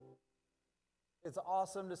It's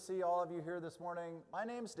awesome to see all of you here this morning. My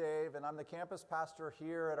name's Dave, and I'm the campus pastor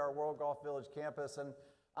here at our World Golf Village campus, and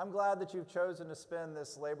I'm glad that you've chosen to spend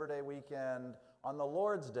this Labor Day weekend on the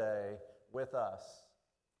Lord's Day with us.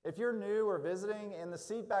 If you're new or visiting, in the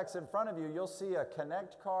seat backs in front of you, you'll see a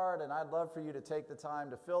Connect card, and I'd love for you to take the time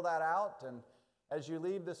to fill that out. And as you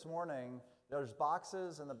leave this morning, there's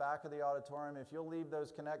boxes in the back of the auditorium. If you'll leave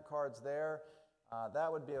those Connect cards there,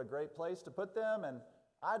 that would be a great place to put them, and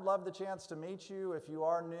I'd love the chance to meet you if you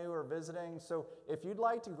are new or visiting. So if you'd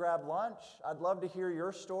like to grab lunch, I'd love to hear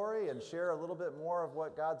your story and share a little bit more of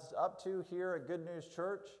what God's up to here at Good News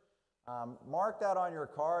Church. Mark that on your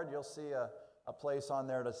card. You'll see a place on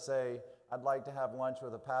there to say, I'd like to have lunch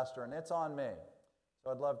with a pastor, and it's on me.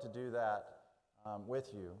 So I'd love to do that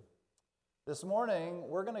with you. This morning,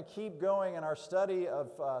 we're going to keep going in our study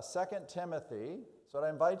of 2 Timothy. So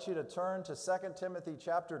I invite you to turn to 2 Timothy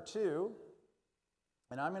chapter 2.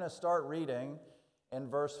 And I'm going to start reading in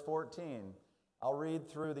verse 14. I'll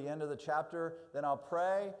read through the end of the chapter, then I'll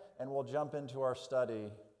pray, and we'll jump into our study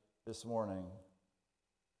this morning.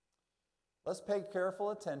 Let's pay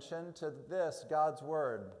careful attention to this, God's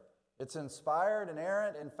Word. It's inspired,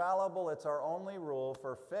 inerrant, infallible. It's our only rule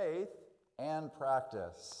for faith and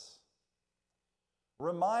practice.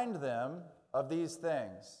 Remind them of these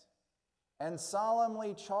things, and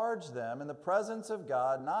solemnly charge them in the presence of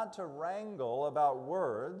God not to wrangle about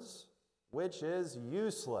words, which is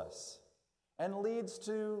useless, and leads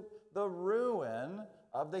to the ruin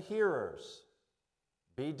of the hearers.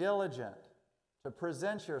 Be diligent to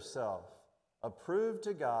present yourself approved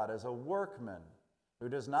to God as a workman who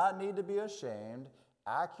does not need to be ashamed,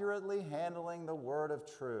 accurately handling the word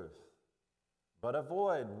of truth. But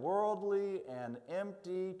avoid worldly and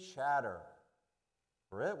empty chatter,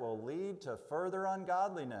 for it will lead to further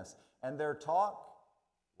ungodliness, and their talk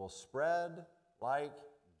will spread like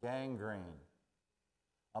gangrene.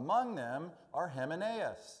 Among them are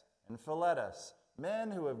Hymenaeus and Philetus,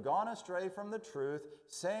 men who have gone astray from the truth,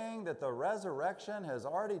 saying that the resurrection has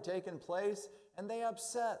already taken place, and they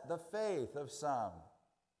upset the faith of some.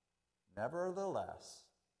 Nevertheless,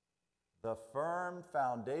 the firm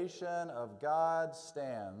foundation of God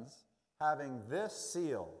stands, having this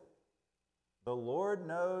seal: the Lord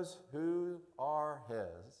knows who are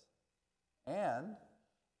his, and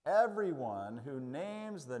everyone who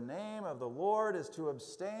names the name of the Lord is to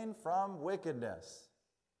abstain from wickedness.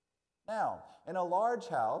 Now, in a large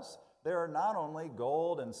house, there are not only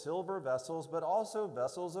gold and silver vessels, but also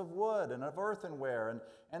vessels of wood and of earthenware,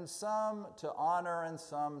 and some to honor and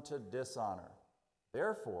some to dishonor.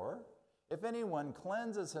 Therefore, if anyone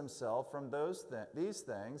cleanses himself from these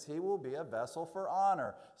things, he will be a vessel for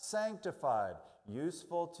honor, sanctified,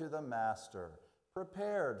 useful to the master,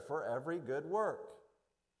 prepared for every good work.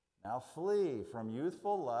 Now flee from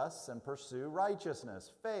youthful lusts and pursue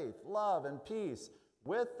righteousness, faith, love, and peace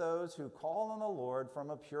with those who call on the Lord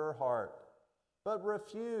from a pure heart. But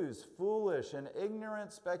refuse foolish and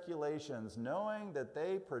ignorant speculations, knowing that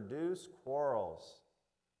they produce quarrels.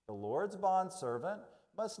 The Lord's bondservant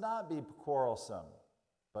must not be quarrelsome,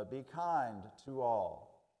 but be kind to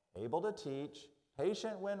all, able to teach,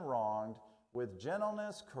 patient when wronged, with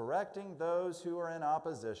gentleness correcting those who are in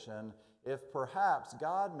opposition, if perhaps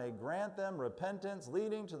God may grant them repentance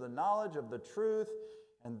leading to the knowledge of the truth,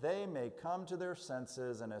 and they may come to their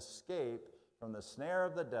senses and escape from the snare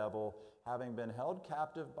of the devil, having been held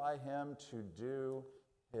captive by him to do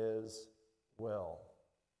his will.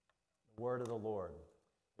 The word of the Lord.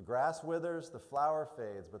 The grass withers, the flower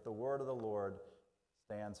fades, but the word of the Lord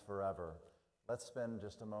stands forever. Let's spend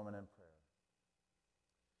just a moment in prayer.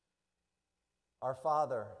 Our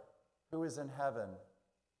Father, who is in heaven,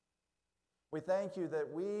 we thank you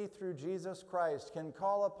that we, through Jesus Christ, can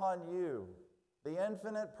call upon you, the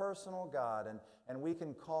infinite personal God, and we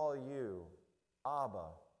can call you Abba,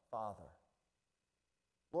 Father.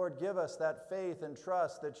 Lord, give us that faith and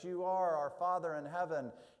trust that you are our Father in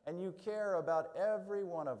heaven, and you care about every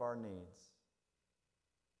one of our needs.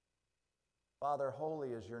 Father,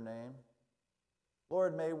 holy is your name.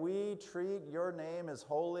 Lord, may we treat your name as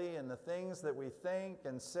holy in the things that we think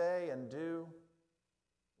and say and do.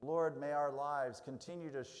 Lord, may our lives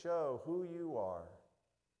continue to show who you are.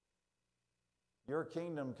 Your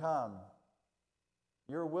kingdom come.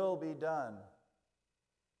 Your will be done.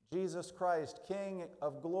 Jesus Christ, King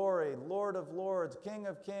of glory, Lord of lords, King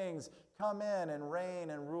of kings, come in and reign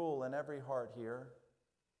and rule in every heart here.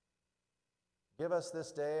 Give us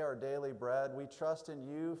this day our daily bread. We trust in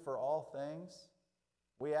you for all things.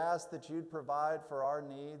 We ask that you'd provide for our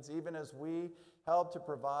needs, even as we help to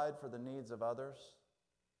provide for the needs of others.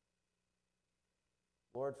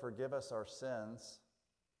 Lord, forgive us our sins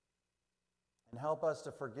and help us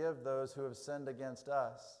to forgive those who have sinned against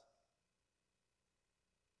us.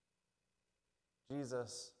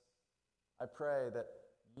 Jesus, I pray that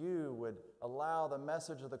you would allow the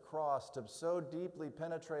message of the cross to so deeply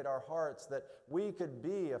penetrate our hearts that we could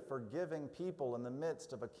be a forgiving people in the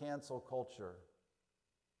midst of a cancel culture.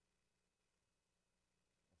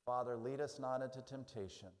 Father, lead us not into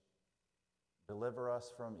temptation. Deliver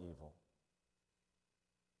us from evil.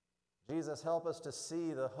 Jesus, help us to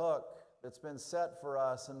see the hook that's been set for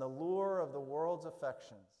us in the lure of the world's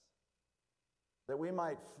affections, that we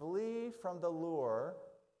might flee from the lure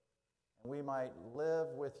and we might live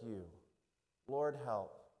with you. Lord,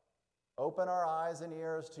 help. Open our eyes and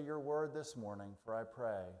ears to your word this morning, for I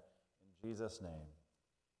pray in Jesus'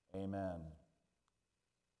 name. Amen.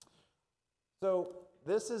 So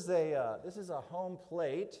this is a home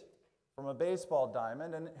plate from a baseball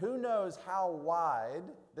diamond, and who knows how wide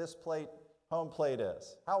this home plate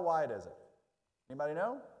is? How wide is it? Anybody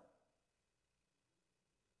know?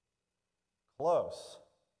 Close.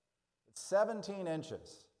 It's 17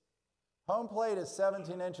 inches. Home plate is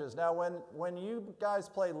 17 inches. Now, when you guys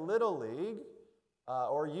play Little League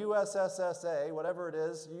or USSSA, whatever it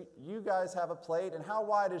is, you guys have a plate, and how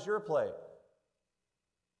wide is your plate?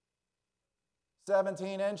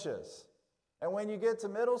 17 inches. And when you get to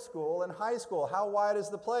middle school and high school, how wide is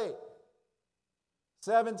the plate?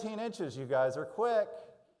 17 inches. You guys are quick.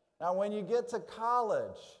 Now, when you get to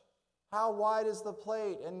college, how wide is the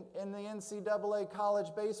plate in the NCAA college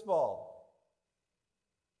baseball?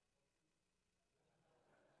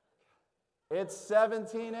 It's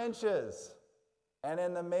 17 inches. And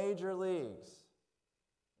in the major leagues,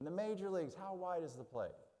 how wide is the plate?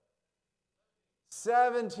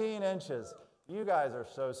 17 inches. You guys are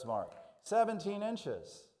so smart. 17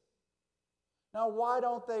 inches. Now, why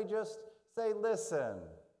don't they just say, listen,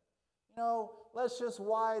 let's just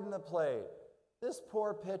widen the plate. This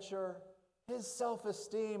poor pitcher, his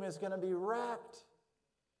self-esteem is going to be wrecked.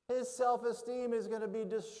 His self-esteem is going to be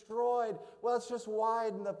destroyed. Well, let's just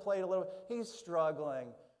widen the plate a little. He's struggling.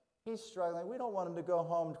 We don't want him to go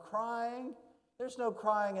home crying. There's no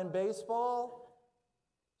crying in baseball.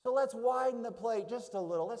 So let's widen the plate just a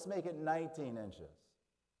little. Let's make it 19 inches.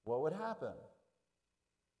 What would happen?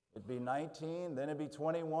 It'd be 19, then it'd be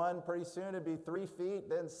 21. Pretty soon it'd be 3 feet,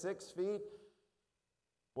 then 6 feet.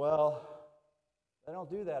 Well, they don't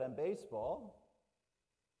do that in baseball.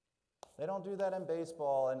 They don't do that in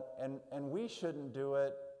baseball, and we shouldn't do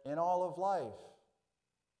it in all of life.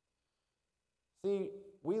 See,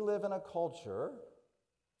 we live in a culture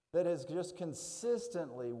that has just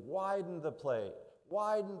consistently widened the plate.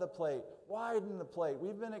 Widen the plate, widen the plate.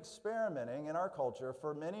 We've been experimenting in our culture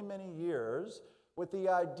for many, many years with the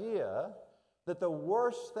idea that the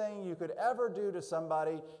worst thing you could ever do to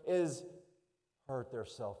somebody is hurt their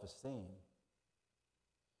self-esteem.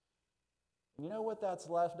 You know what that's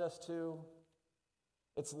led us to?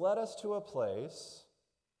 It's led us to a place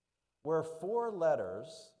where 4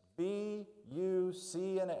 letters, B, U,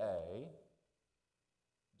 C, and A,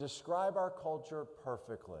 describe our culture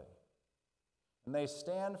perfectly. And they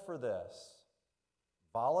stand for this: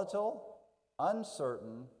 volatile,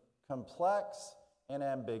 uncertain, complex, and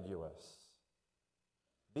ambiguous.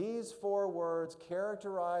 These 4 words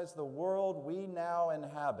characterize the world we now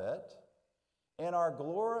inhabit. In our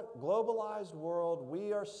globalized world,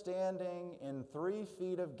 we are standing in 3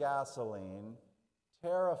 feet of gasoline,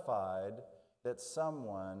 terrified that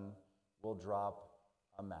someone will drop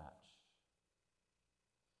a match.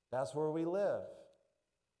 That's where we live.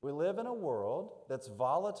 We live in a world that's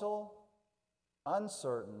volatile,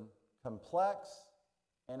 uncertain, complex,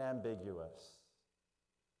 and ambiguous.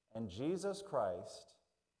 And Jesus Christ,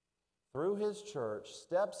 through his church,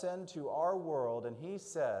 steps into our world and he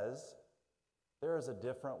says, there is a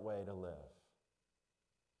different way to live.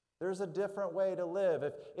 There's a different way to live.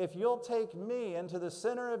 If you'll take me into the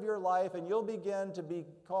center of your life and you'll begin to be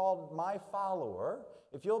called my follower,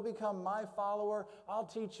 if you'll become my follower, I'll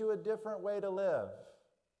teach you a different way to live.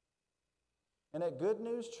 And at Good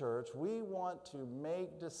News Church, we want to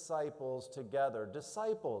make disciples together.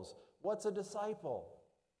 Disciples. What's a disciple?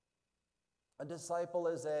 A disciple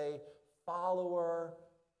is a follower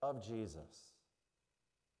of Jesus.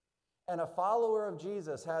 And a follower of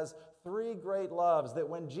Jesus has 3 great loves that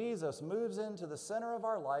when Jesus moves into the center of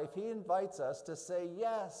our life, he invites us to say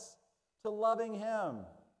yes to loving him.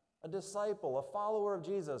 A disciple, a follower of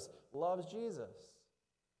Jesus, loves Jesus.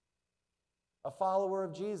 A follower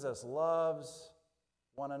of Jesus loves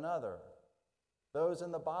one another, those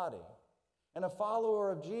in the body. And a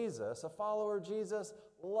follower of Jesus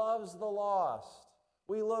loves the lost.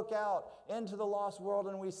 We look out into the lost world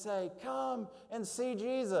and we say, come and see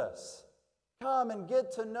Jesus. Come and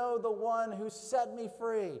get to know the one who set me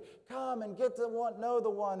free. Come and get to know the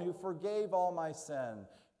one who forgave all my sin.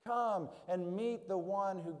 Come and meet the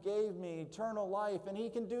one who gave me eternal life, and he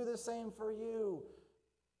can do the same for you.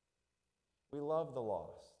 We love the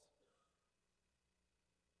lost.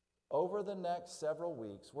 Over the next several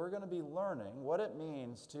weeks, we're going to be learning what it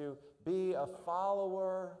means to be a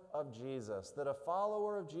follower of Jesus. That a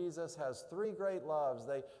follower of Jesus has three great loves.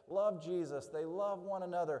 They love Jesus, they love one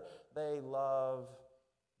another, they love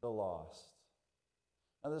the lost.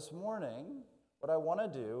 Now this morning, what I want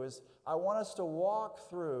to do is I want us to walk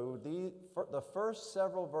through the first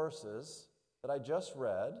several verses that I just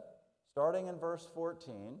read, starting in verse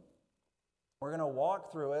 14. We're going to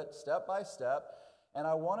walk through it step by step. And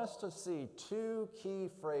I want us to see two key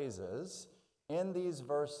phrases in these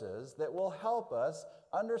verses that will help us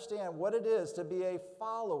understand what it is to be a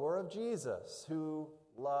follower of Jesus who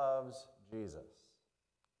loves Jesus.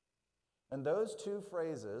 And those two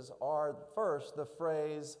phrases are, first, the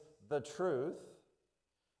phrase, the truth,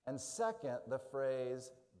 and second, the phrase,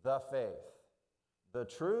 the faith. The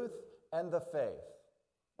truth and the faith.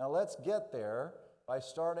 Now let's get there by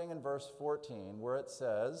starting in verse 14, where it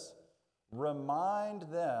says, remind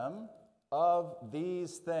them of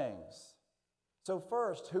these things. So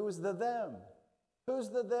first, who's the them? Who's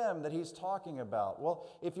the them that he's talking about? Well,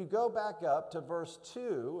 if you go back up to verse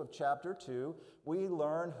 2 of chapter 2, we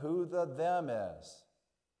learn who the them is.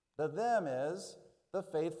 The them is the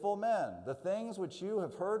faithful men. The things which you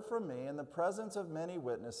have heard from me in the presence of many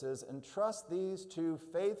witnesses, entrust these to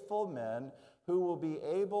faithful men who will be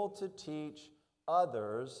able to teach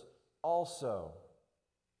others also.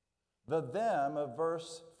 The them of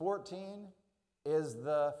verse 14 is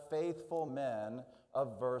the faithful men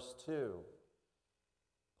of verse 2.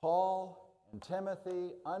 Paul and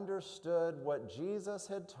Timothy understood what Jesus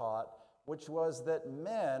had taught, which was that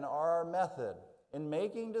men are our method. In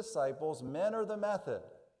making disciples, men are the method,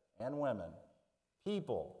 and women.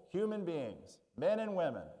 People, human beings, men and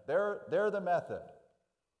women, they're the method.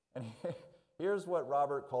 And here's what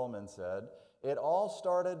Robert Coleman said. It all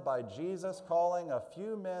started by Jesus calling a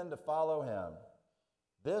few men to follow him.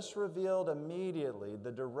 This revealed immediately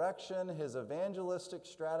the direction his evangelistic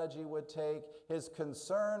strategy would take. His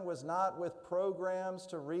concern was not with programs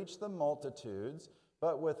to reach the multitudes,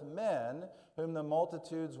 but with men whom the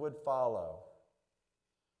multitudes would follow.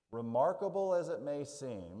 Remarkable as it may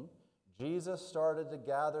seem, Jesus started to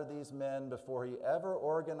gather these men before he ever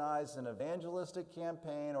organized an evangelistic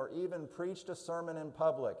campaign or even preached a sermon in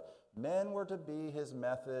public. Men were to be his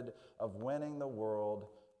method of winning the world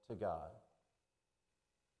to God.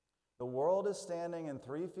 The world is standing in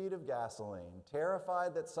 3 feet of gasoline,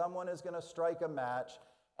 terrified that someone is going to strike a match,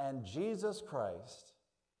 and Jesus Christ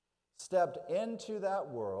stepped into that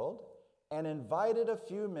world and invited a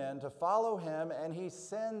few men to follow him, and he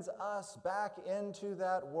sends us back into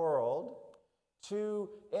that world to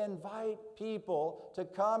invite people to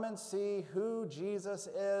come and see who Jesus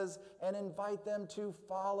is and invite them to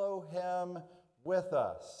follow him with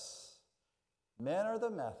us. Men are the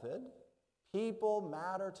method. People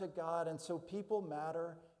matter to God, and so people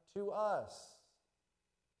matter to us.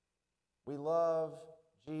 We love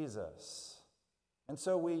Jesus. And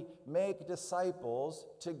so we make disciples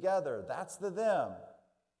together. That's the them.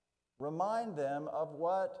 Remind them of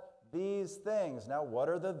what these things. Now, what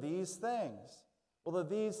are these things? Well,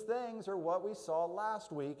 these things are what we saw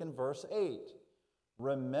last week in verse 8.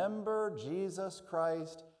 Remember Jesus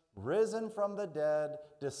Christ, risen from the dead,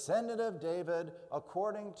 descendant of David,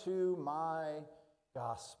 according to my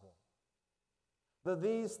gospel.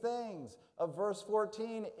 These things of verse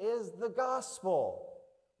 14 is the gospel.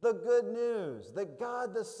 The good news that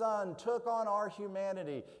God the Son took on our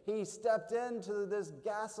humanity. He stepped into this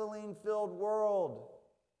gasoline-filled world.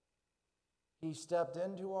 He stepped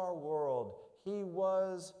into our world. He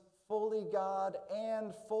was fully God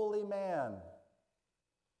and fully man.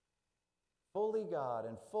 Fully God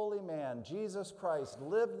and fully man. Jesus Christ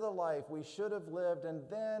lived the life we should have lived, and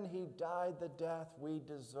then he died the death we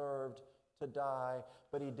deserved to die,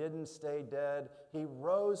 but he didn't stay dead. He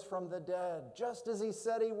rose from the dead, just as he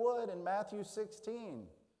said he would in Matthew 16,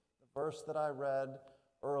 the verse that I read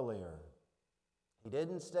earlier. He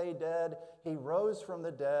didn't stay dead. He rose from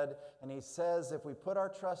the dead, and he says if we put our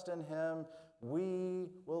trust in him, we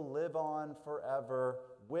will live on forever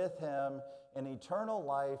with him in eternal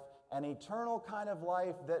life, an eternal kind of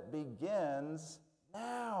life that begins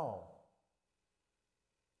now.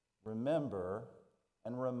 Remember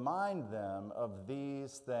and remind them of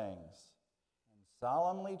these things, and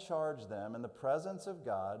solemnly charge them in the presence of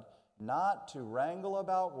God not to wrangle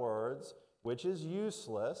about words, which is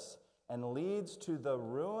useless, and leads to the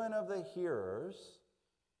ruin of the hearers,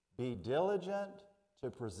 be diligent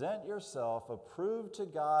to present yourself approved to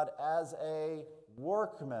God as a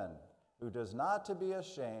workman who does not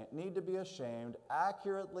need to be ashamed,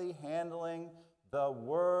 accurately handling the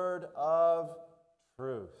word of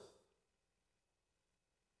truth.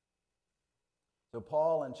 So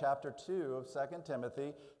Paul, in chapter 2 of 2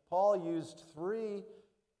 Timothy, Paul used 3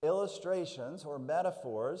 illustrations or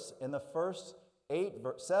metaphors in the first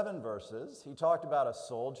 7 verses. He talked about a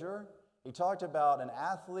soldier, he talked about an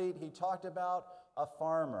athlete, he talked about a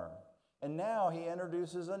farmer. And now he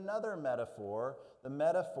introduces another metaphor, the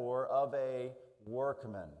metaphor of a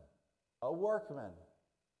workman. A workman.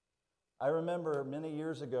 I remember many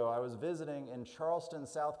years ago, I was visiting in Charleston,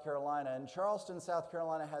 South Carolina, and Charleston, South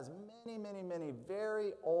Carolina has many, many, many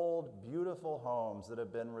very old, beautiful homes that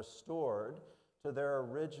have been restored to their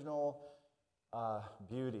original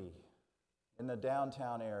beauty in the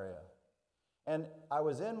downtown area. And I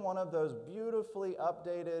was in one of those beautifully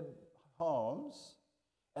updated homes,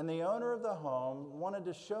 and the owner of the home wanted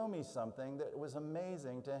to show me something that was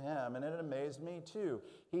amazing to him, and it amazed me too.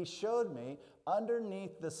 He showed me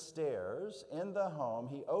underneath the stairs in the home,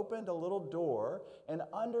 he opened a little door, and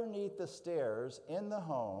underneath the stairs in the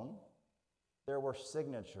home, there were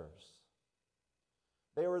signatures.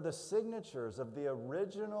 They were the signatures of the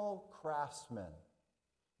original craftsman,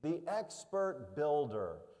 the expert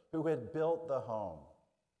builder who had built the home.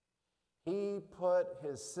 He put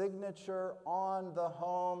his signature on the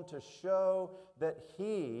home to show that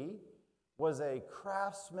he was a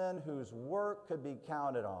craftsman whose work could be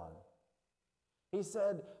counted on. He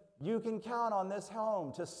said, you can count on this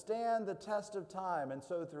home to stand the test of time. And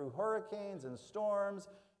so through hurricanes and storms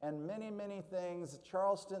and many, many things,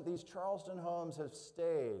 these Charleston homes have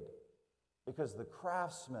stayed because the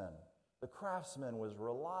craftsman was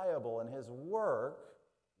reliable and his work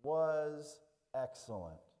was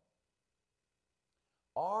excellent.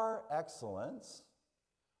 Our excellence,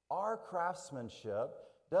 our craftsmanship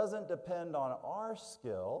doesn't depend on our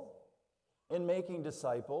skill in making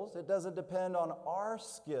disciples. It doesn't depend on our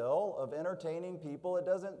skill of entertaining people. It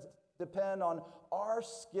doesn't depend on our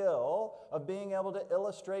skill of being able to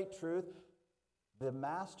illustrate truth. The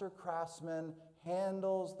master craftsman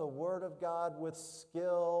handles the Word of God with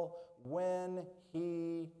skill when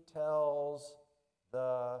he tells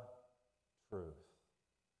the truth.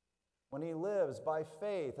 When he lives by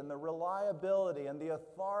faith in the reliability and the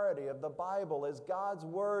authority of the Bible as God's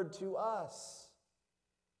word to us.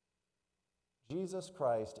 Jesus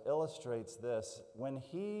Christ illustrates this when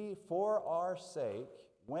he, for our sake,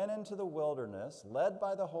 went into the wilderness, led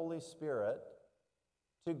by the Holy Spirit,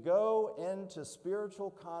 to go into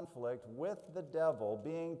spiritual conflict with the devil,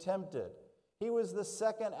 being tempted. He was the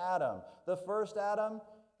second Adam. The first Adam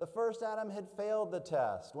had failed the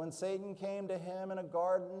test. When Satan came to him in a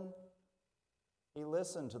garden, he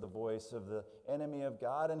listened to the voice of the enemy of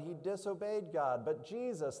God and he disobeyed God. But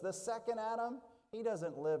Jesus, the second Adam, he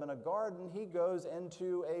doesn't live in a garden. He goes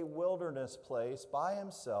into a wilderness place by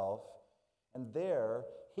himself, and there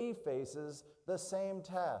he faces the same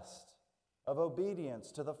test of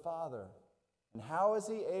obedience to the Father. And how is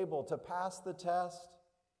he able to pass the test?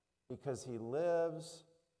 Because he lives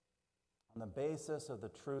on the basis of the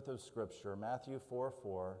truth of Scripture. Matthew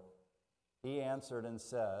 4:4, he answered and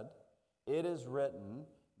said, "It is written,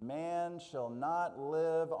 man shall not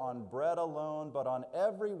live on bread alone, but on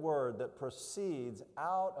every word that proceeds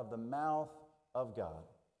out of the mouth of God."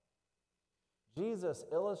 Jesus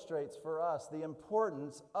illustrates for us the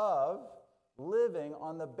importance of living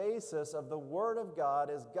on the basis of the Word of God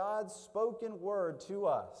as God's spoken word to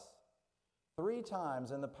us. 3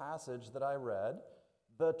 times in the passage that I read,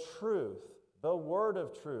 the truth, the word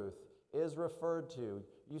of truth, is referred to.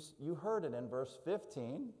 You heard it in verse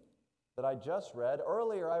 15 that I just read.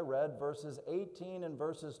 Earlier I read verses 18 and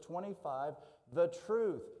verses 25. The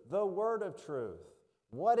truth, the word of truth.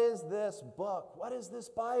 What is this book? What is this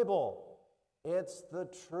Bible? It's the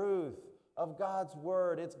truth of God's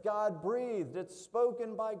word. It's God-breathed. It's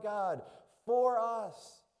spoken by God for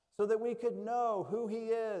us so that we could know who He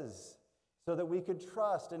is, so that we could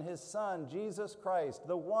trust in His Son, Jesus Christ,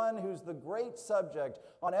 the one who's the great subject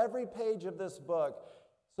on every page of this book,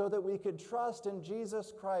 so that we could trust in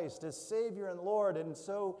Jesus Christ as Savior and Lord, and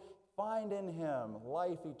so find in Him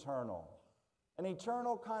life eternal. An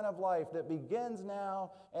eternal kind of life that begins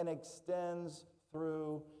now and extends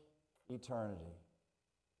through eternity.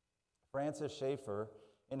 Francis Schaeffer,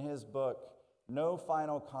 in his book, No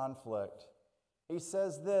Final Conflict, he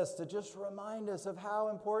says this to just remind us of how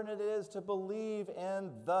important it is to believe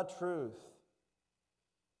in the truth.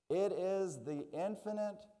 It is the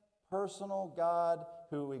infinite personal God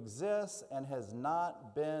who exists and has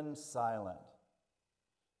not been silent,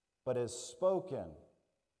 but has spoken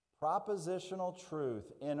propositional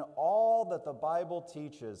truth in all that the Bible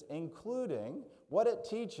teaches, including what it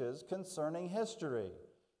teaches concerning history,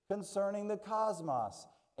 concerning the cosmos,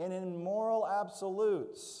 and in moral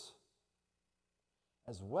absolutes,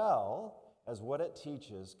 as well as what it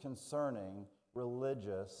teaches concerning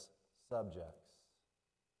religious subjects.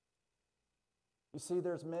 You see,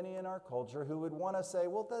 there's many in our culture who would want to say,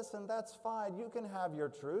 well, listen, that's fine. You can have your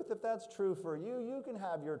truth. If that's true for you, you can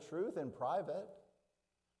have your truth in private.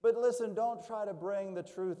 But listen, don't try to bring the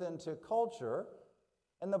truth into culture,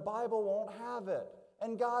 and the Bible won't have it,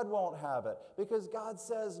 and God won't have it, because God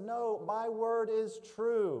says, no, my word is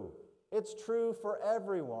true. It's true for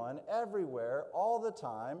everyone, everywhere, all the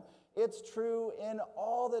time. It's true in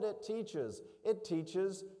all that it teaches. It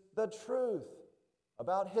teaches the truth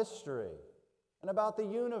about history and about the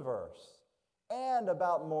universe and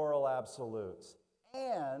about moral absolutes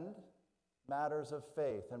and matters of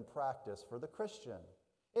faith and practice for the Christian.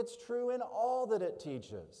 It's true in all that it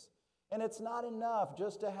teaches. And it's not enough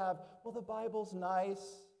just to have, well, the Bible's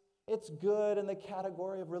nice. It's good in the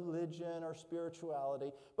category of religion or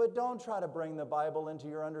spirituality. But don't try to bring the Bible into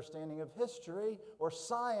your understanding of history or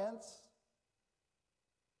science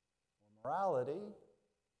or morality.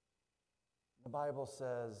 The Bible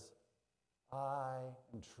says, I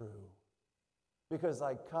am true because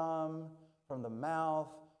I come from the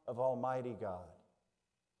mouth of Almighty God.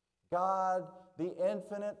 God, the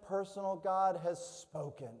infinite personal God, has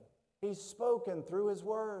spoken. He's spoken through His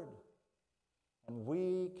Word. And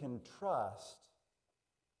we can trust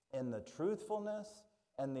in the truthfulness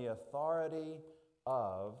and the authority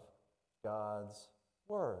of God's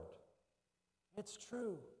Word. It's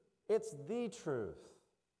true. It's the truth.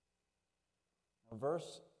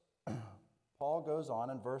 Paul goes on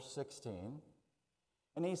in verse 16,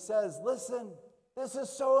 and he says, listen, this is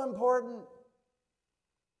so important.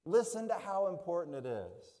 Listen to how important it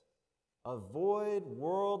is. Avoid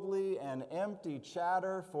worldly and empty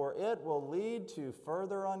chatter, for it will lead to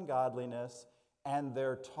further ungodliness, and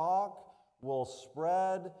their talk will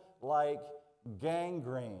spread like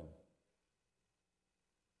gangrene.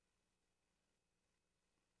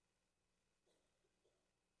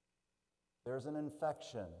 There's an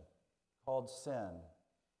infection called sin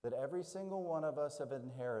that every single one of us have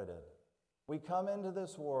inherited. We come into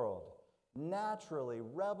this world naturally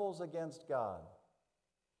rebels against God.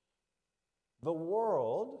 The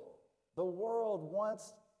world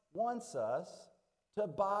wants us to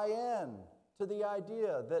buy in to the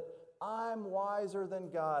idea that I'm wiser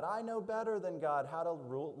than God. I know better than God how to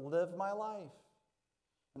live my life.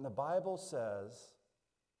 And the Bible says,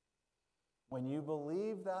 when you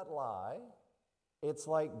believe that lie, it's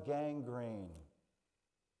like gangrene.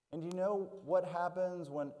 And you know what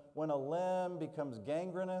happens when a limb becomes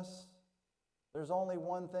gangrenous? There's only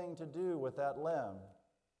one thing to do with that limb,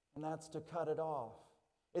 and that's to cut it off.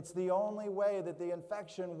 It's the only way that the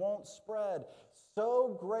infection won't spread.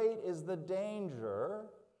 So great is the danger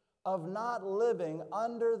of not living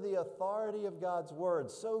under the authority of God's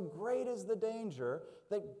word. So great is the danger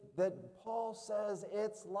that Paul says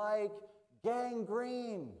it's like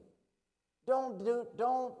gangrene.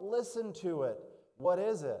 Don't listen to it. What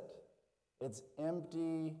is it? It's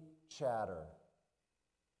empty chatter.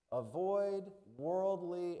 Avoid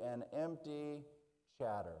worldly and empty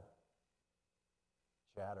chatter.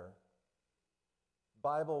 Chatter. The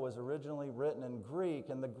Bible was originally written in Greek,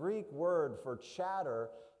 and the Greek word for chatter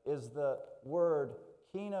is the word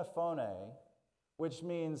kinophone, which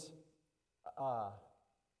means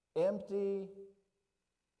empty.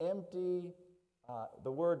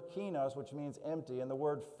 The word kinos, which means empty, and the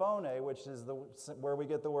word phone, which is where we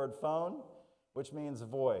get the word phone, which means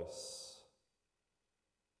voice.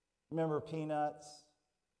 Remember Peanuts?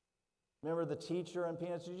 Remember the teacher in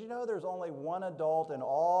Peanuts? Did you know there's only one adult in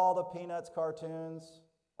all the Peanuts cartoons?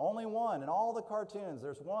 Only one. In all the cartoons,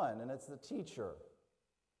 there's one, and it's the teacher.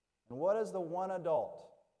 And what is the one adult?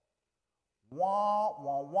 Wah,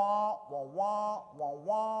 wah, wah, wah, wah, wah,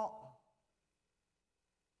 wah.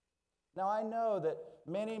 Now, I know that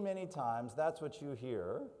many, many times that's what you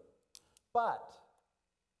hear, but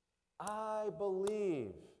I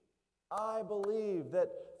believe that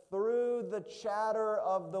through the chatter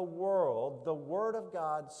of the world, the Word of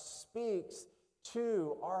God speaks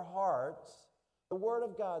to our hearts. The Word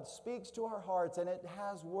of God speaks to our hearts, and it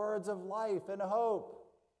has words of life and hope.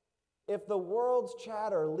 If the world's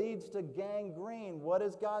chatter leads to gangrene, what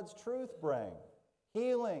does God's truth bring?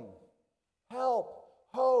 Healing, help,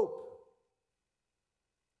 hope.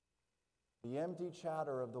 The empty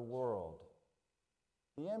chatter of the world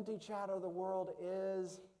The empty chatter of the world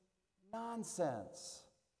is nonsense.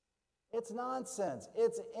 It's nonsense.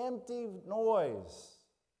 It's empty noise.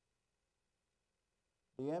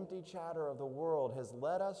 The empty chatter of the world has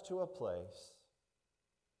led us to a place.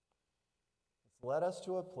 It's led us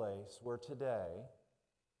to a place where today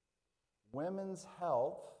women's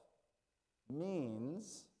health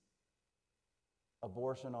means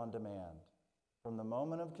abortion on demand, from the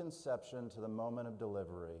moment of conception to the moment of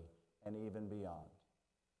delivery and even beyond.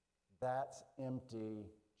 That's empty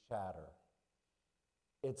chatter.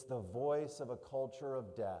 It's the voice of a culture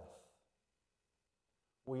of death.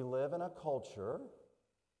 We live in a culture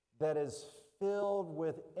that is filled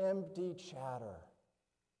with empty chatter.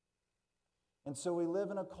 And so we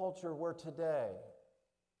live in a culture where today,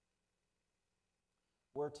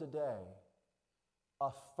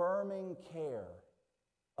 affirming care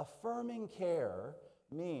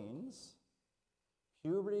means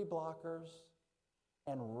puberty blockers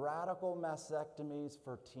and radical mastectomies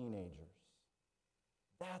for teenagers.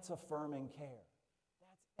 That's affirming care.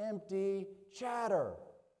 That's empty chatter.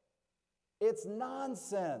 It's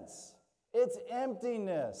nonsense. It's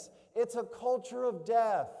emptiness. It's a culture of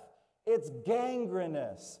death. It's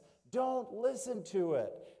gangrenous. Don't listen to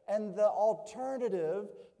it. And the alternative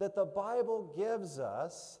that the Bible gives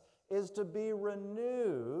us is to be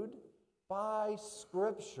renewed by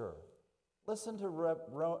Scripture. Listen to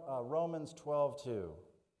Romans 12:2.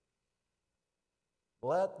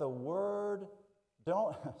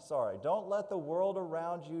 Don't let the world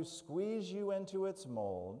around you squeeze you into its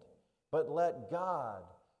mold, but let God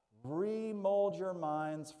remold your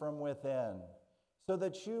minds from within, so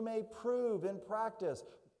that you may prove in practice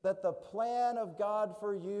that the plan of God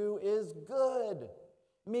for you is good,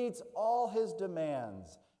 meets all His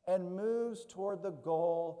demands, and moves toward the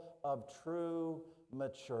goal of true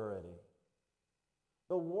maturity.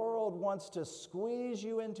 The world wants to squeeze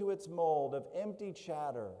you into its mold of empty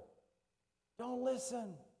chatter. Don't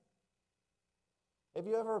listen. Have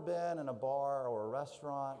you ever been in a bar or a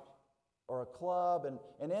restaurant or a club,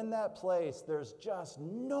 and in that place there's just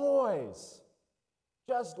noise,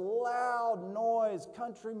 just loud noise,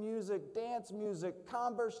 country music, dance music,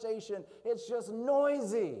 conversation. It's just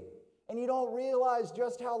noisy. And you don't realize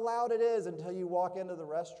just how loud it is until you walk into the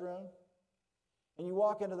restroom. And you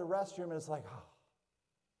walk into the restroom and it's like,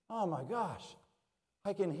 oh my gosh,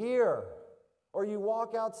 I can hear. Or you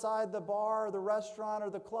walk outside the bar or the restaurant or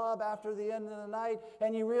the club after the end of the night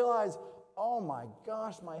and you realize, oh my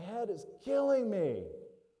gosh, my head is killing me.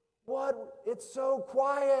 What? It's so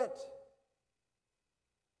quiet.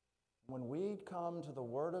 When we come to the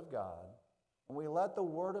Word of God, when we let the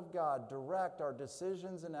Word of God direct our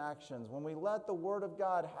decisions and actions, when we let the Word of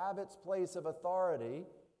God have its place of authority,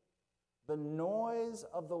 the noise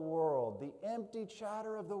of the world, the empty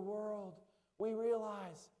chatter of the world, we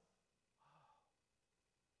realize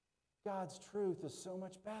God's truth is so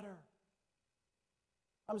much better.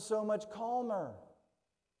 I'm so much calmer.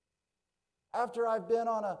 After I've been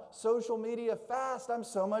on a social media fast, I'm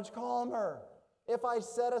so much calmer. If I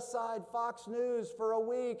set aside Fox News for a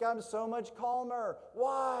week, I'm so much calmer.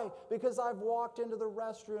 Why? Because I've walked into the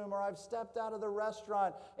restroom or I've stepped out of the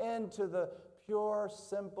restaurant into the pure,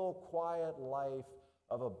 simple, quiet life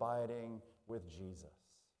of abiding with Jesus.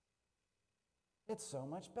 It's so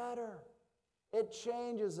much better. It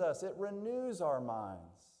changes us. It renews our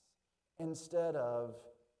minds instead of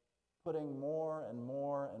putting more and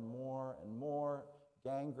more and more and more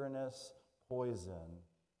gangrenous poison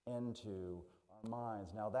into our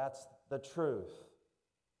minds. Now that's the truth.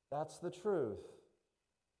 That's the truth.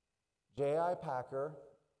 J.I. Packer,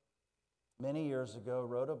 many years ago,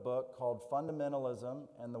 wrote a book called Fundamentalism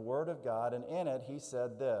and the Word of God, and in it he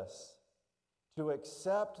said this: to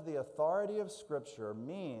accept the authority of Scripture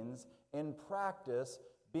means, in practice,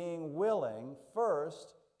 being willing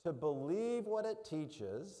first to believe what it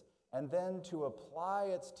teaches and then to apply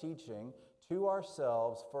its teaching to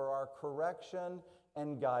ourselves for our correction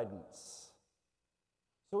and guidance.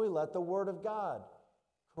 So we let the Word of God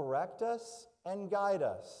correct us and guide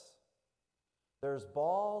us. There's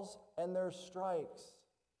balls and there's strikes.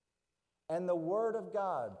 And the Word of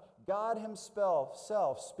God, God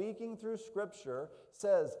Himself speaking through Scripture,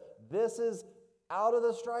 says this is out of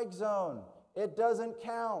the strike zone. It doesn't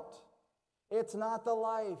count. It's not the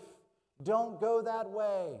life. Don't go that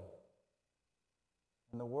way.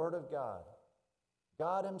 And the Word of God,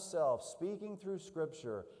 God Himself speaking through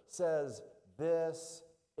Scripture, says this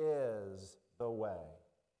is the way.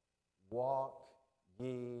 Walk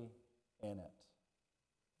ye in it.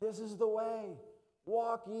 This is the way.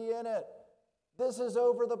 Walk ye in it. This is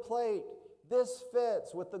over the plate. This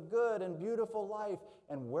fits with the good and beautiful life.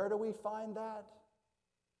 And where do we find that?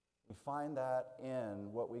 We find that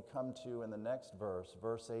in what we come to in the next verse,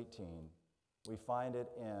 verse 18. We find it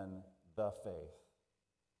in the faith.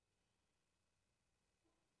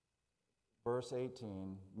 Verse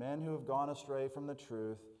 18, men who have gone astray from the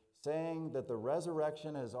truth, saying that the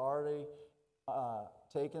resurrection has already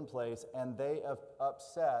taken place, and they have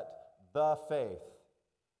upset the faith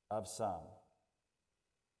of some.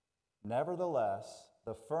 Nevertheless,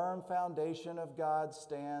 the firm foundation of God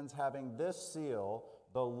stands, having this seal: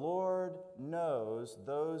 the Lord knows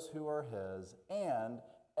those who are his, and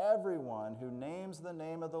everyone who names the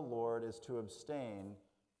name of the Lord is to abstain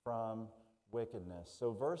from wickedness.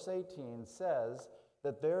 So verse 18 says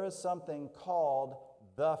that there is something called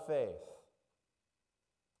the faith.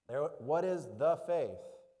 What is the faith?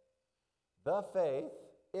 The faith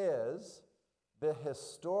is the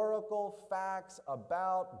historical facts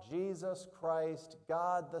about Jesus Christ,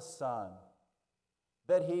 God the Son,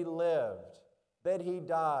 that he lived, that he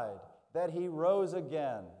died, that he rose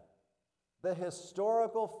again. The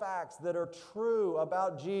historical facts that are true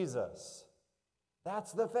about Jesus.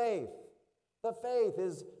 That's the faith. The faith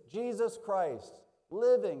is Jesus Christ,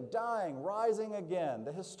 living, dying, rising again.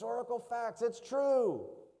 The historical facts, it's true.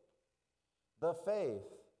 The faith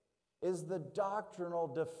is the doctrinal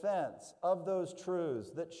defense of those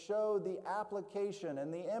truths that show the application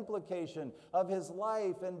and the implication of his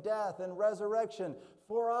life and death and resurrection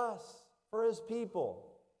for us, for his people.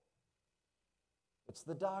 It's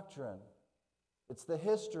the doctrine. It's the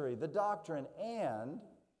history, the doctrine, and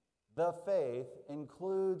the faith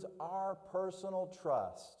includes our personal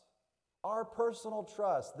trust. Our personal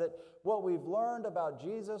trust that what we've learned about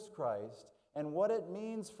Jesus Christ and what it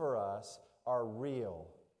means for us are real.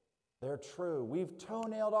 They're true. We've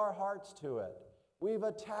toe-nailed our hearts to it. We've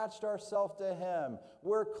attached ourselves to him.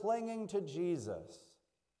 We're clinging to Jesus.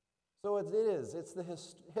 So it's the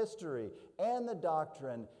history and the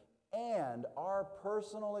doctrine and our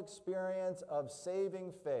personal experience of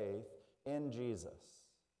saving faith in Jesus.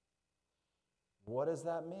 What does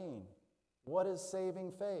that mean? What is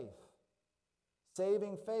saving faith?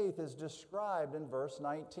 Saving faith is described in verse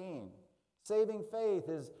 19. Saving faith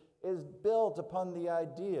is built upon the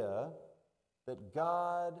idea that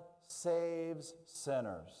God saves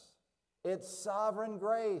sinners. It's sovereign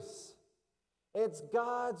grace. It's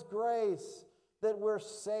God's grace that we're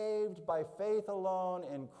saved by faith alone,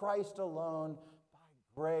 in Christ alone, by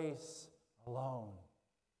grace alone.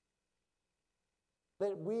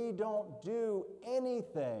 That we don't do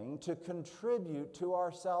anything to contribute to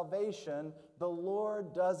our salvation. The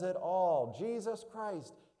Lord does it all. Jesus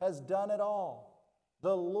Christ has done it all.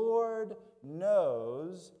 The Lord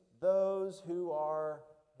knows those who are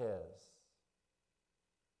his.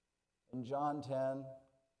 In John 10,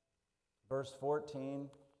 verse 14,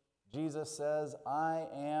 Jesus says, I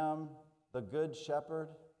am the good shepherd.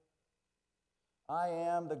 I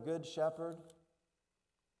am the good shepherd.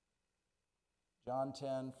 John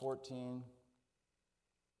 10, 14.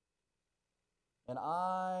 And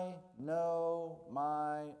I know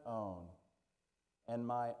my own, and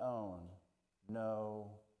my own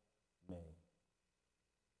know me.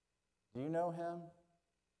 Do you know him?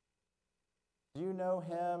 Do you know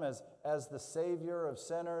him as the Savior of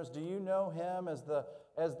sinners? Do you know him as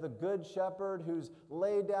the good shepherd who's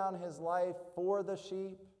laid down his life for the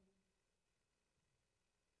sheep?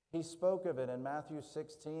 He spoke of it in Matthew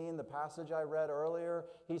 16, the passage I read earlier.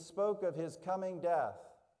 He spoke of his coming death.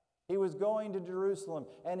 He was going to Jerusalem,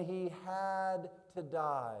 and he had to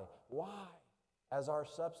die. Why? As our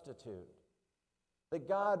substitute. That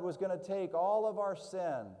God was going to take all of our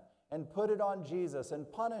sin and put it on Jesus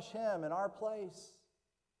and punish him in our place.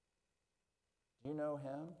 Do you know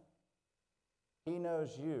him? He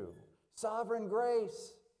knows you. Sovereign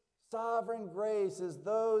grace. Sovereign grace is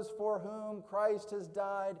those for whom Christ has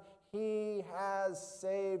died. He has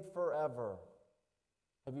saved forever.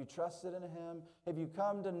 Have you trusted in him? Have you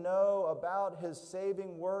come to know about his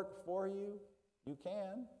saving work for you? You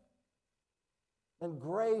can. And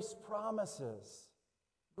grace promises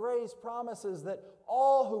that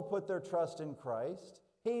all who put their trust in Christ,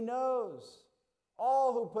 he knows.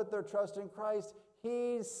 All who put their trust in Christ,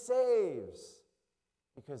 he saves.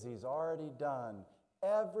 Because he's already done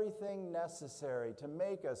everything necessary to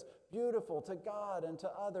make us beautiful to God and to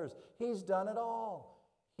others. He's done it all.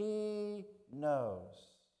 He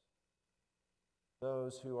knows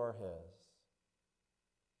those who are his.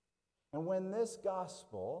 And when this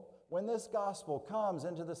gospel comes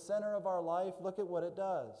into the center of our life, look at what it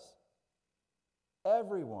does.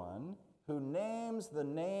 Everyone who names the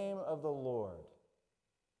name of the Lord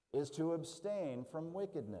is to abstain from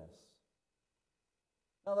wickedness.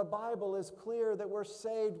 Now, the Bible is clear that we're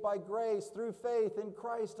saved by grace through faith in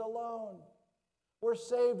Christ alone. We're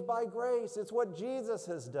saved by grace. It's what Jesus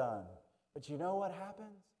has done. But you know what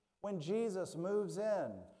happens? When Jesus moves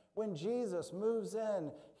in,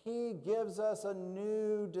 He gives us a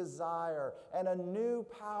new desire and a new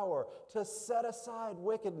power to set aside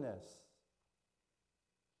wickedness.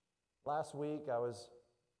 Last week, I was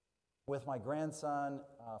with my grandson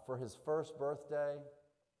for his first birthday,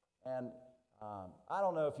 and I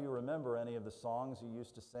don't know if you remember any of the songs you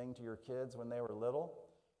used to sing to your kids when they were little.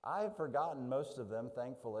 I've forgotten most of them,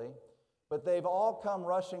 thankfully, but they've all come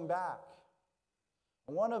rushing back.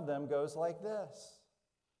 One of them goes like this.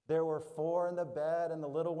 There were 4 in the bed, and the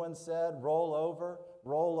little one said, roll over,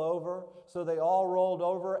 roll over. So they all rolled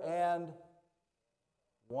over, and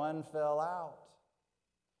one fell out.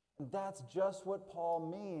 And that's just what Paul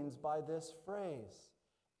means by this phrase.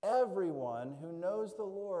 Everyone who knows the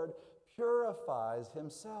Lord purifies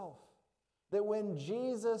himself. That when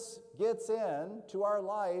Jesus gets into our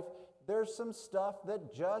life, there's some stuff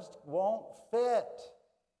that just won't fit.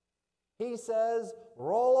 He says,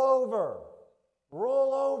 roll over,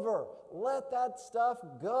 let that stuff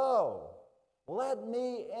go. Let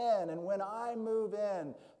me in, and when I move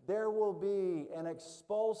in, there will be an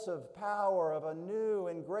expulsive power of a new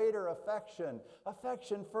and greater affection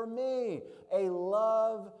for me, a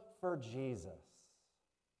love for Jesus.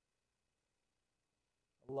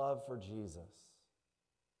 Love for Jesus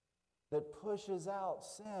that pushes out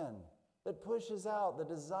sin, that pushes out the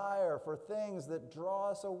desire for things that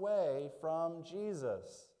draw us away from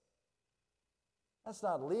Jesus. That's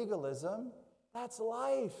not legalism. That's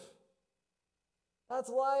life. That's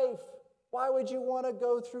life. Why would you want to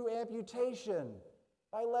go through amputation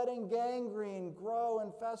by letting gangrene grow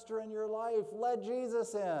and fester in your life? Let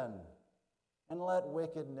Jesus in and let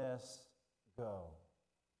wickedness go.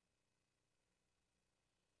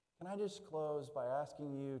 Can I just close by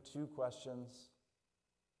asking you 2 questions?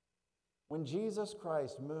 When Jesus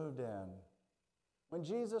Christ moved into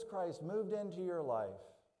your life,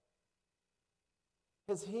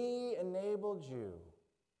 has He enabled you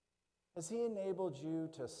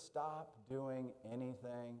to stop doing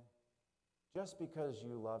anything just because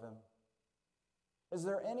you love Him? Is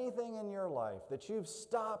there anything in your life that you've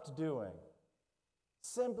stopped doing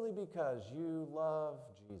simply because you love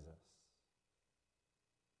Jesus?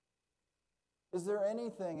 Is there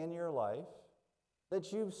anything in your life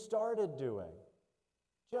that you've started doing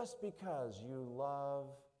just because you love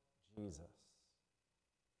Jesus?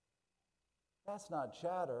 That's not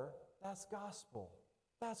chatter, that's gospel.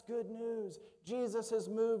 That's good news. Jesus has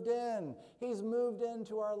moved in. He's moved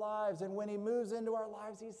into our lives, and when He moves into our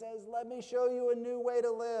lives, He says, let me show you a new way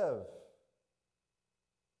to live.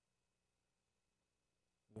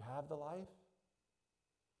 You have the life?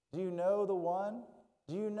 Do you know the one?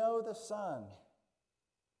 Do you know the Son?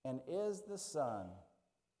 And is the Son,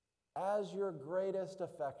 as your greatest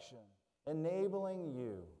affection, enabling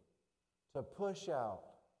you to push out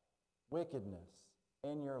wickedness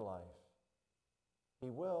in your life? He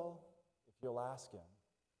will, if you'll ask Him.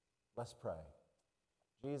 Let's pray.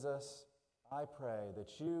 Jesus, I pray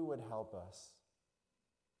that You would help us.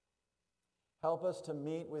 Help us to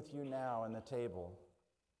meet with You now in the table.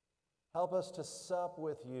 Help us to sup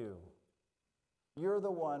with You. You're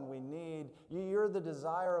the one we need. You're the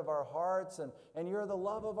desire of our hearts, and You're the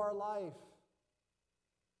love of our life.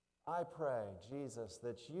 I pray, Jesus,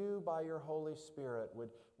 that You, by Your Holy Spirit,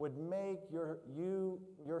 would make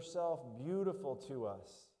Yourself beautiful to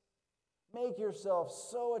us. Make Yourself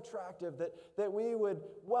so attractive that we would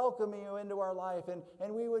welcome You into our life,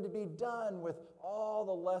 and we would be done with all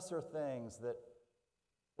the lesser things that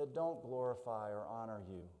don't glorify or honor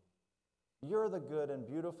You. You're the good and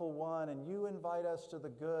beautiful one, and You invite us to the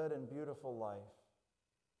good and beautiful life.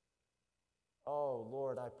 Oh,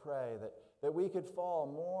 Lord, I pray that we could fall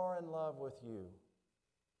more in love with You,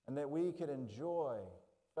 and that we could enjoy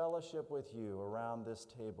fellowship with You around this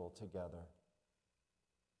table together.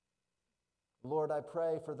 Lord, I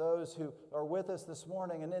pray for those who are with us this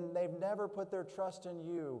morning, and then they've never put their trust in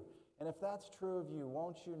You. And if that's true of You,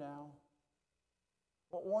 won't you now?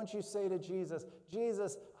 Won't you say to Jesus,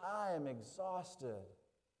 Jesus, I am exhausted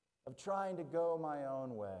of trying to go my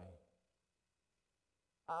own way.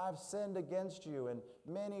 I've sinned against You in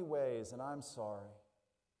many ways, and I'm sorry.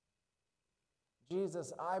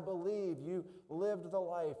 Jesus, I believe You lived the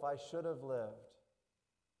life I should have lived.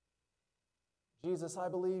 Jesus, I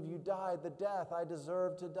believe You died the death I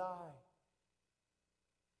deserved to die.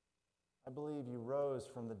 I believe You rose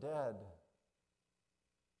from the dead.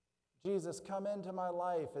 Jesus, come into my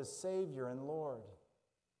life as Savior and Lord,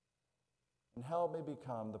 and help me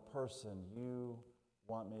become the person You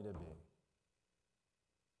want me to be.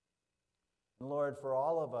 And Lord, for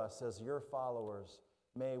all of us as your followers,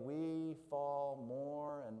 may we fall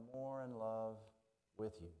more and more in love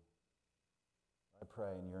with you. I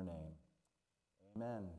pray in your name. Amen.